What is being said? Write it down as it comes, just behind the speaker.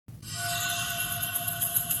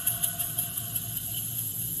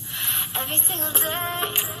Every single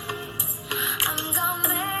day, I'm gonna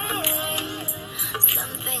make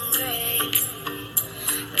something great.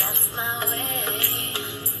 That's my way.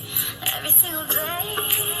 Every single day,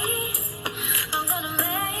 I'm gonna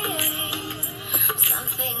make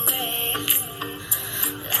something great.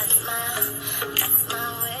 That's my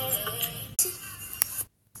way.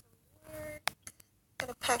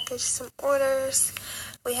 Gotta package some orders.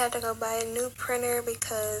 We had to go buy a new printer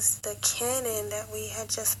because the Canon that we had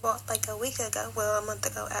just bought like a week ago, well, a month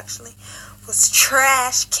ago actually, was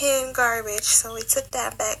trash can garbage. So we took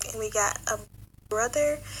that back and we got a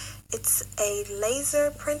Brother. It's a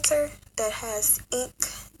laser printer that has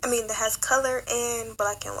that has color and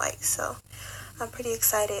black and white. So I'm pretty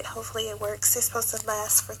excited. Hopefully it works. It's supposed to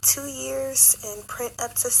last for 2 years and print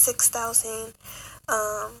up to 6,000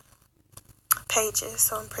 pages.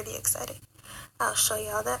 So I'm pretty excited. I'll show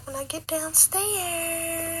y'all that when I get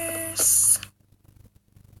downstairs.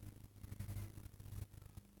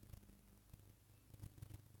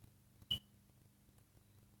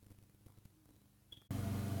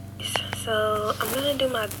 So I'm gonna do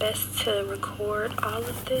my best to record all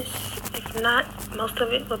of this. If not, most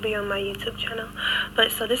of it will be on my YouTube channel.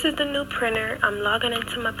 But so this is the new printer. I'm logging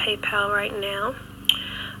into my PayPal right now.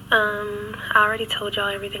 I already told y'all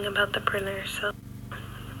everything about the printer, so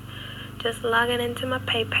just logging into my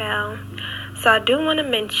PayPal. So I do want to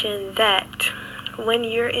mention that when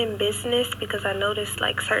you're in business, because I noticed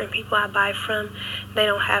like certain people I buy from, they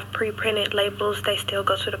don't have pre-printed labels. They still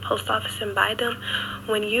go to the post office and buy them.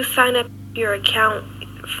 When you sign up your account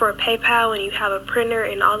for PayPal and you have a printer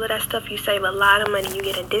and all of that stuff, you save a lot of money. You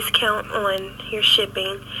get a discount on your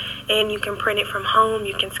shipping, and you can print it from home.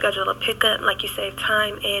 You can schedule a pickup. Like, you save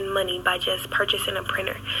time and money by just purchasing a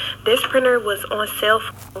printer. This printer was on sale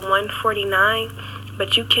for $149,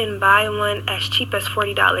 but you can buy one as cheap as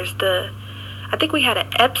 $40. I think we had an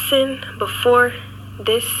Epson before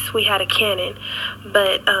this. We had a Canon,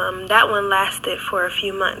 but that one lasted for a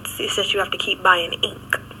few months. It's just you have to keep buying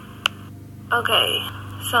ink. Okay,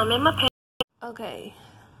 so I'm in my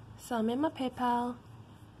PayPal.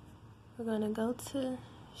 We're gonna go to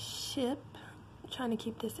ship. I'm trying to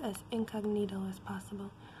keep this as incognito as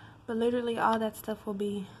possible, but literally all that stuff will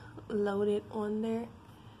be loaded on there.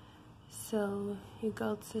 So you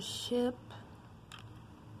go to ship.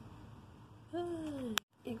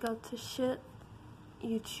 You go to ship.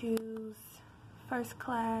 You choose first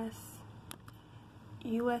class,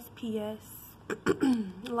 USPS,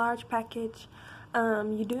 large package.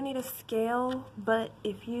 You do need a scale, but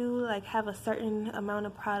if you like have a certain amount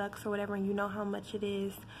of products or whatever and you know how much it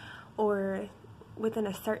is, or within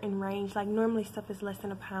a certain range, like normally stuff is less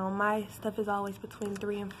than a pound. My stuff is always between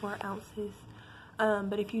 3 and 4 ounces.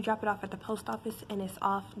 But if you drop it off at the post office and it's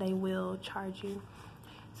off, they will charge you.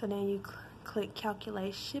 So then you click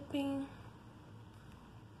calculate shipping.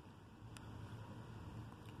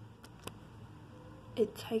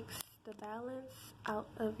 It takes the balance out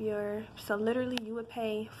of your, so literally you would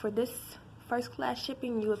pay for this first class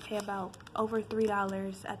shipping, you would pay about over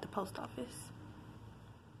 $3 at the post office.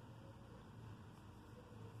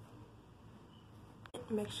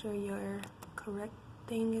 Make sure your correct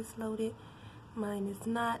thing is loaded. Mine is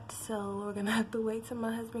not, so we're gonna have to wait till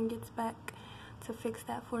my husband gets back to fix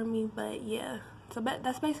that for me. But yeah, so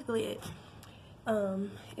that's basically it.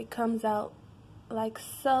 It comes out like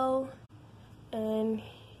so, and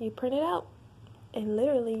you print it out, and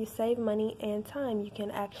literally you save money and time. You can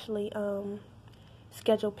actually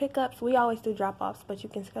schedule pickups. We always do drop-offs, but you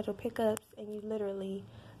can schedule pickups, and you literally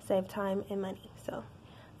save time and money. So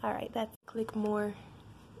alright, that's click more,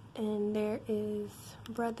 and there is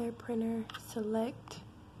Brother printer. Select.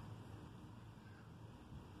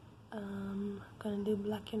 Gonna do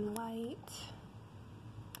black and white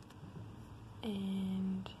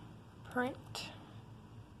and print.